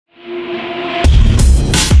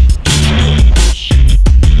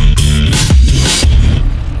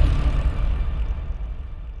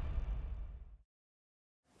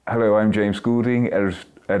Hello, I'm James Goulding,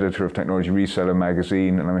 editor of Technology Reseller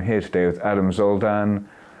magazine, and I'm here today with Adam Zoldan,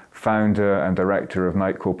 founder and director of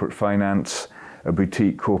Knight Corporate Finance, a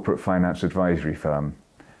boutique corporate finance advisory firm.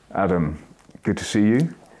 Adam, good to see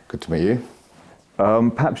you. Good to meet you.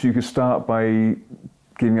 Perhaps you could start by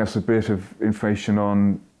giving us a bit of information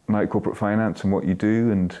on Knight Corporate Finance and what you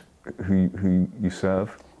do and who you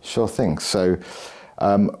serve. Sure thing. So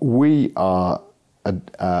we are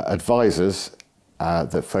advisors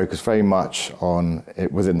that focus very much on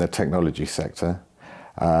it within the technology sector,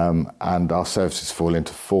 and our services fall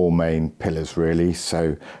into four main pillars really.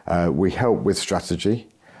 So we help with strategy,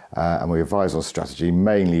 and we advise on strategy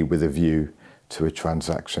mainly with a view to a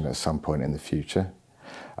transaction at some point in the future.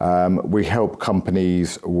 We help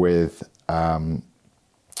companies with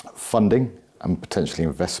funding and potentially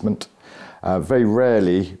investment. Very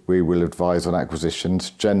rarely we will advise on acquisitions.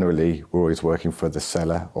 Generally, we're always working for the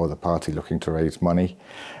seller or the party looking to raise money.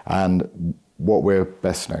 And what we're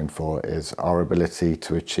best known for is our ability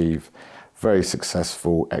to achieve very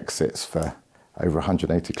successful exits for over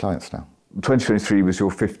 180 clients now. 2023 was your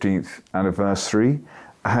 15th anniversary.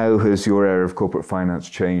 How has your area of corporate finance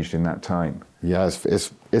changed in that time? Yeah,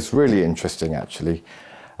 it's really interesting actually.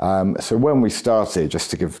 So when we started, just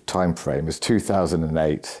to give time frame, it was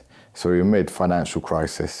 2008. So we were mid-financial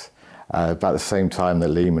crisis, about the same time that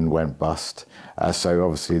Lehman went bust. So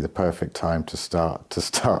obviously the perfect time to start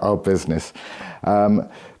our business. But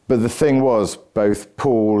the thing was, both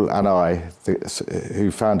Paul and I,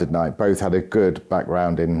 who founded Knight, both had a good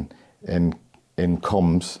background in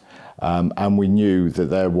comms, and we knew that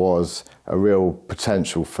there was a real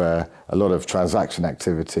potential for a lot of transaction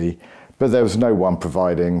activity. But there was no one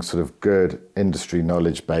providing sort of good industry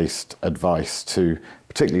knowledge-based advice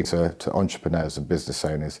particularly to entrepreneurs and business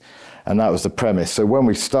owners. And that was the premise. So when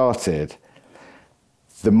we started,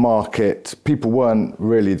 the market, people weren't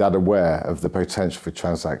really that aware of the potential for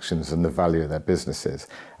transactions and the value of their businesses.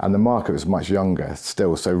 And the market was much younger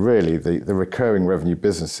still. So really the recurring revenue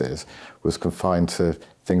businesses was confined to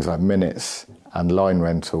things like minutes and line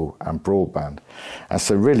rental and broadband. And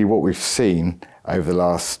so really what we've seen over the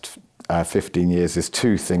last 15 years is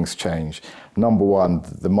two things change. Number one,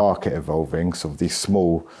 the market evolving, so these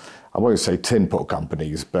small, I won't say tin pot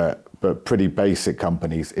companies, but pretty basic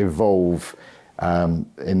companies evolve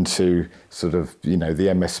into sort of, the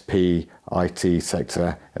MSP, IT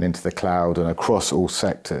sector and into the cloud and across all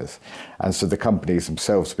sectors. And so the companies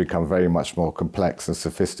themselves become very much more complex and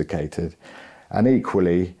sophisticated. And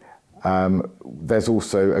equally, there's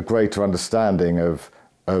also a greater understanding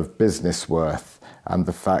of business worth and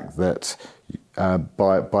the fact that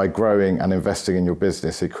by growing and investing in your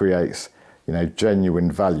business, it creates,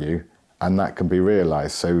 genuine value, and that can be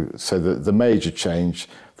realised. So the major change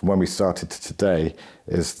from when we started to today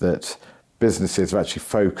is that businesses are actually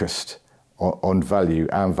focused on value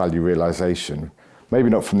and value realisation. Maybe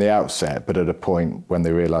not from the outset, but at a point when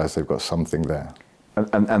they realise they've got something there.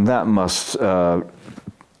 And that must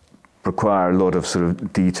require a lot of sort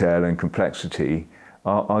of detail and complexity.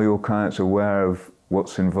 Are your clients aware of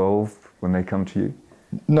what's involved when they come to you?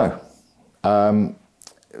 No.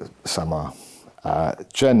 Some are.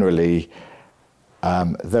 Generally,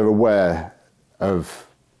 they're aware of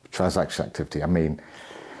transaction activity. I mean,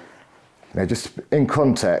 just in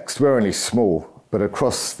context, we're only small, but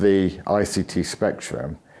across the ICT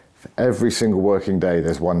spectrum, every single working day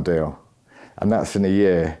there's one deal. And that's in a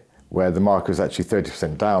year where the market was actually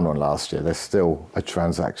 30% down on last year. There's still a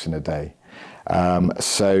transaction a day.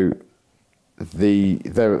 So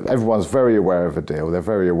everyone's very aware of a deal. They're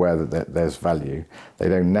very aware that there's value. They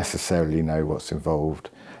don't necessarily know what's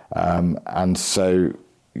involved. And so,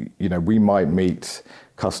 we might meet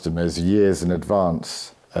customers years in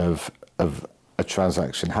advance of a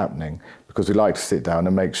transaction happening because we like to sit down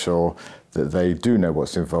and make sure that they do know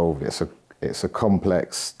what's involved. It's a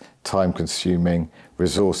complex, time-consuming,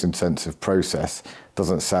 resource-intensive process.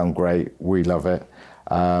 Doesn't sound great. We love it.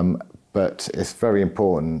 But it's very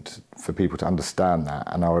important for people to understand that.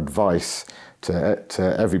 And our advice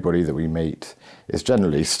to everybody that we meet is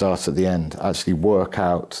generally start at the end. Actually work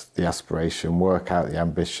out the aspiration, work out the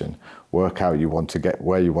ambition, work out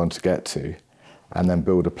where you want to get to, and then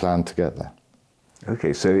build a plan to get there.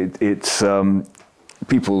 Okay, so it's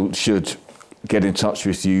people should get in touch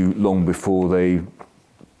with you long before they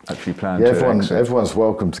actually plan to exit. Everyone's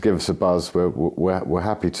welcome to give us a buzz. We're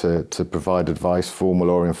happy to provide advice, formal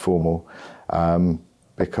or informal,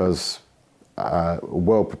 because a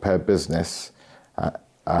well-prepared business that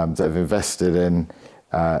have invested in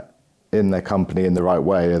their company in the right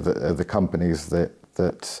way are the companies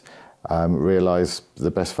that realise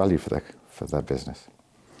the best value for their business.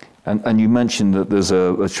 And you mentioned that there's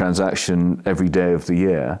a transaction every day of the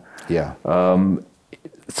year. Yeah.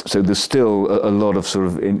 So there's still a lot of sort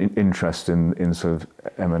of interest in sort of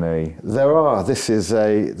M&A. There are.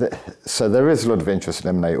 So there is a lot of interest in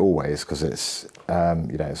M&A always, because it's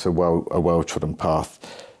it's a well-trodden path.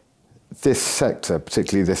 This sector,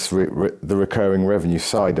 particularly the recurring revenue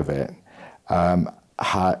side of it,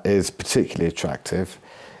 is particularly attractive.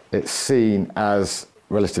 It's seen as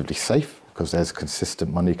relatively safe because there's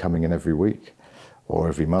consistent money coming in every week or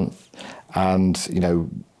every month, and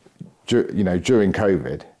during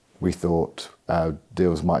COVID, we thought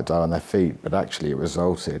deals might die on their feet, but actually it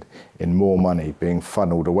resulted in more money being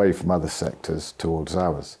funneled away from other sectors towards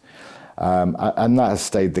ours. And that has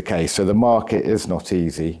stayed the case. So the market is not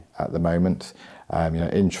easy at the moment.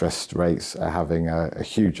 Interest rates are having a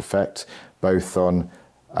huge effect, both on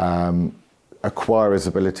acquirers'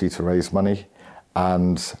 ability to raise money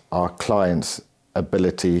and our clients'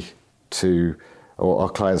 ability or our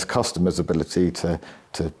clients' customers' ability to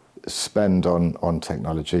spend on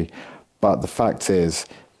technology. But the fact is,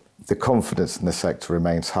 the confidence in the sector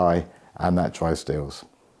remains high, and that drives deals.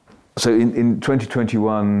 So in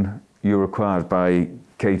 2021, you were acquired by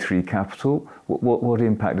K3 Capital. What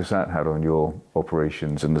impact has that had on your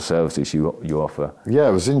operations and the services you offer? Yeah,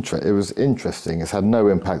 it was interesting. It's had no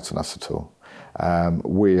impact on us at all.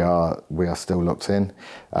 We are still locked in.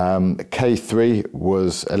 K3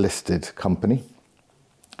 was a listed company,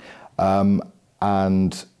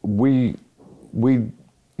 and we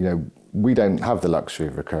don't have the luxury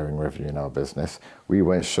of recurring revenue in our business. We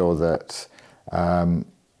weren't sure that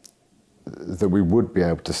we would be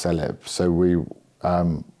able to sell it, so we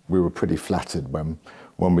were pretty flattered when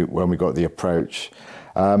we got the approach,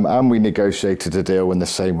 and we negotiated a deal in the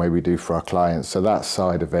same way we do for our clients. So that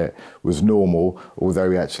side of it was normal, although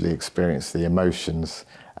we actually experienced the emotions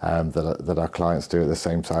that our clients do at the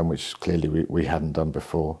same time, which clearly we hadn't done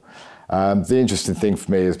before. The interesting thing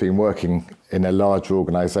for me has been working in a larger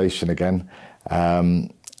organisation again,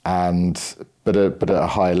 but at a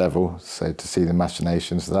high level, so to see the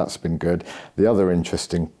machinations, that's been good. The other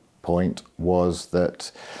interesting point was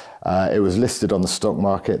that it was listed on the stock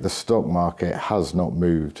market. The stock market has not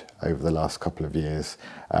moved over the last couple of years,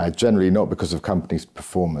 generally not because of companies'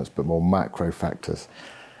 performance, but more macro factors.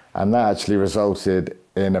 And that actually resulted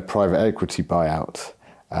in a private equity buyout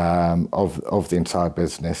of the entire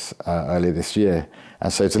business earlier this year.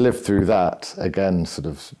 And so to live through that, again, sort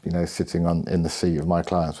of, sitting in the seat of my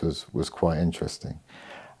clients was quite interesting.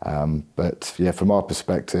 But yeah, from our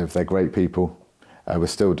perspective, they're great people. We're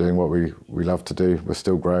still doing what we love to do. We're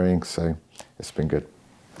still growing, so it's been good.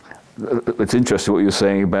 It's interesting what you're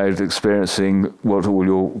saying about experiencing what all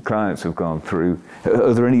your clients have gone through.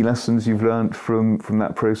 Are there any lessons you've learned from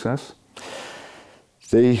that process?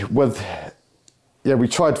 We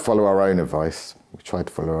tried to follow our own advice.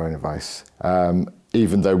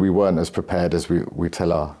 Even though we weren't as prepared as we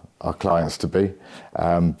tell our clients to be.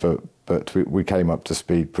 But we came up to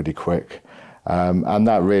speed pretty quick. And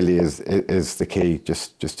that really is the key,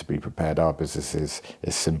 just to be prepared. Our business is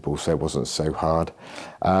simple, so it wasn't so hard.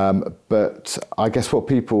 But I guess what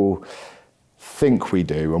people think we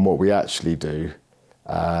do and what we actually do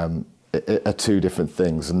are two different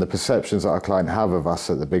things. And the perceptions that our client have of us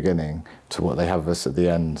at the beginning to what they have of us at the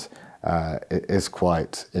end is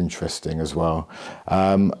quite interesting as well.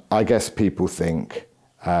 I guess people think,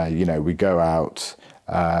 we go out,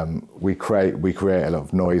 we create a lot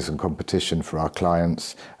of noise and competition for our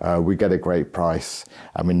clients. We get a great price,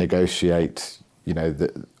 and we negotiate.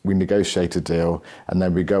 We negotiate a deal, and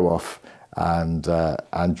then we go off and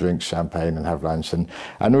drink champagne and have lunch, and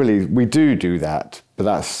really we do that, but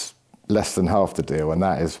that's less than half the deal, and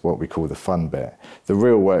that is what we call the fun bit. The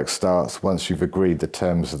real work starts once you've agreed the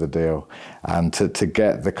terms of the deal, and to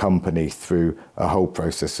get the company through a whole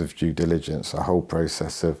process of due diligence, a whole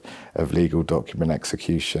process of legal document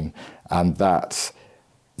execution. And that's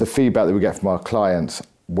the feedback that we get from our clients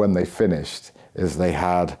when they finished, is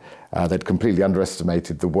they'd completely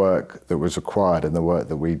underestimated the work that was required and the work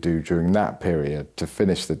that we do during that period to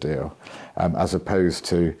finish the deal, as opposed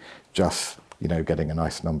to just getting a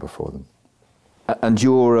nice number for them. And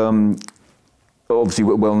you're obviously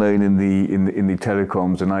well known in the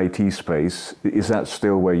telecoms and IT space. Is that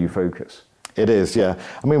still where you focus? It is, yeah.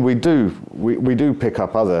 I mean, we do pick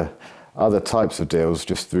up other types of deals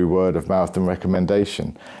just through word of mouth and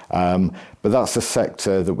recommendation, but that's a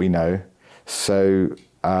sector that we know. So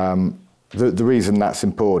the reason that's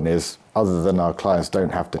important is, other than our clients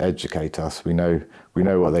don't have to educate us, we know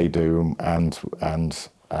what they do, and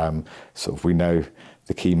sort of we know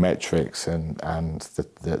the key metrics and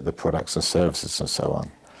the products and services and so on.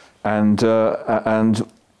 And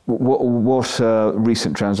What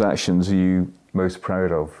recent transactions are you most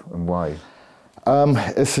proud of, and why?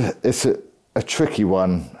 It's a tricky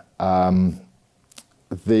one.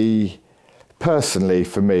 Personally,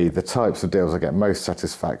 for me, the types of deals I get most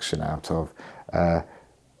satisfaction out of,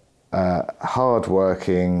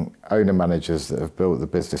 hard-working owner-managers that have built the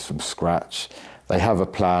business from scratch. They have a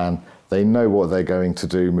plan, they know what they're going to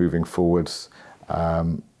do moving forwards,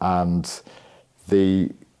 and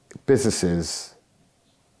the businesses,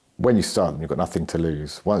 when you start them, you've got nothing to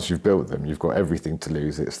lose. Once you've built them, you've got everything to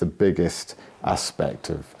lose. It's the biggest aspect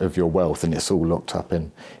of your wealth, and it's all locked up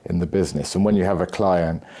in the business. And when you have a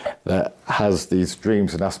client that has these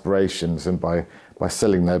dreams and aspirations, and by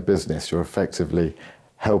selling their business, you're effectively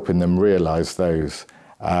helping them realize those,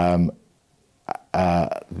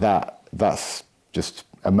 that's just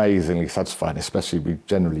amazingly satisfying, especially we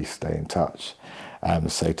generally stay in touch.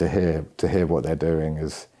 So to hear what they're doing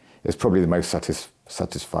is probably the most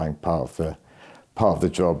satisfying part of the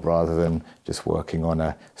job, rather than just working on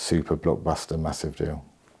a super blockbuster massive deal.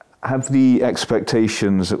 Have the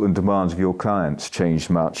expectations and demands of your clients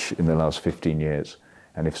changed much in the last 15 years?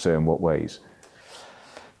 And if so, in what ways?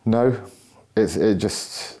 No, it's a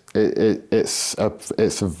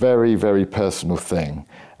very, very personal thing,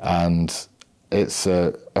 and it's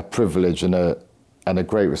a privilege and a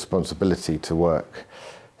great responsibility to work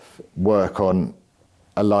on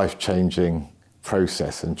a life-changing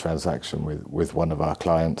process and transaction with one of our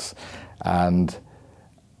clients, and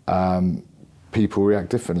people react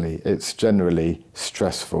differently. It's generally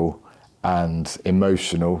stressful and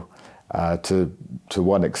emotional to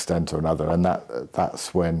one extent or another, and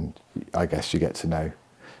that's when I guess you get to know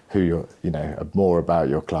more about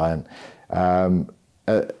your client.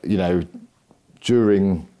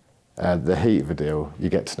 During the heat of a deal, you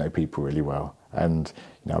get to know people really well, and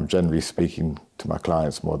I'm generally speaking to my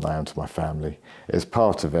clients more than I am to my family. It's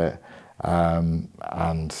part of it,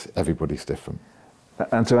 and everybody's different.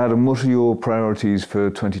 And so, Adam, what are your priorities for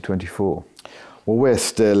 2024? Well, we're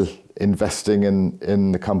still investing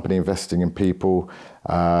in the company, investing in people,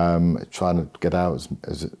 trying to get out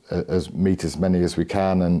meet as many as we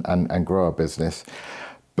can and grow our business.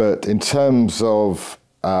 But in terms of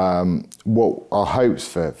what our hopes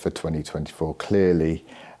for 2024, clearly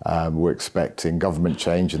we're expecting government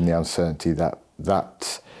change and the uncertainty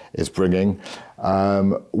that is bringing.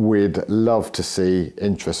 We'd love to see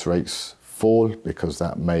interest rates fall, because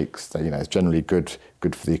that makes it's generally good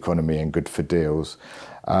for the economy and good for deals.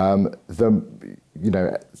 The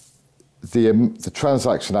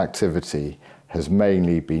transaction activity has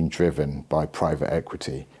mainly been driven by private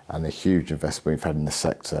equity and the huge investment we've had in the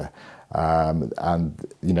sector. And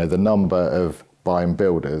the number of buy and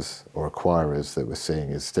builders or acquirers that we're seeing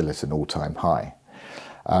is still at an all-time high.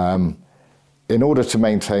 In order to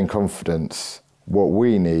maintain confidence, what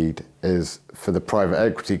we need is for the private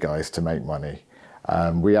equity guys to make money.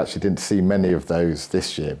 We actually didn't see many of those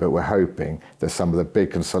this year, but we're hoping that some of the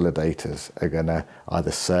big consolidators are going to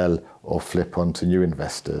either sell or flip onto new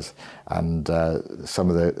investors, and some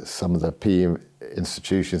of the PE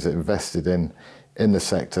institutions that invested in the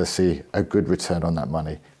sector see a good return on that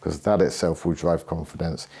money, because that itself will drive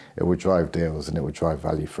confidence, it will drive deals, and it will drive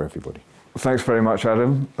value for everybody. Thanks very much,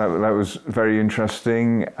 Adam. That was very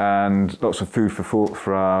interesting, and lots of food for thought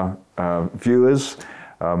for our viewers.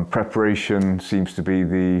 Preparation seems to be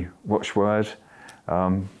the watchword.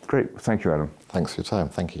 Great. Thank you, Adam. Thanks for your time.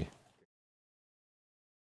 Thank you.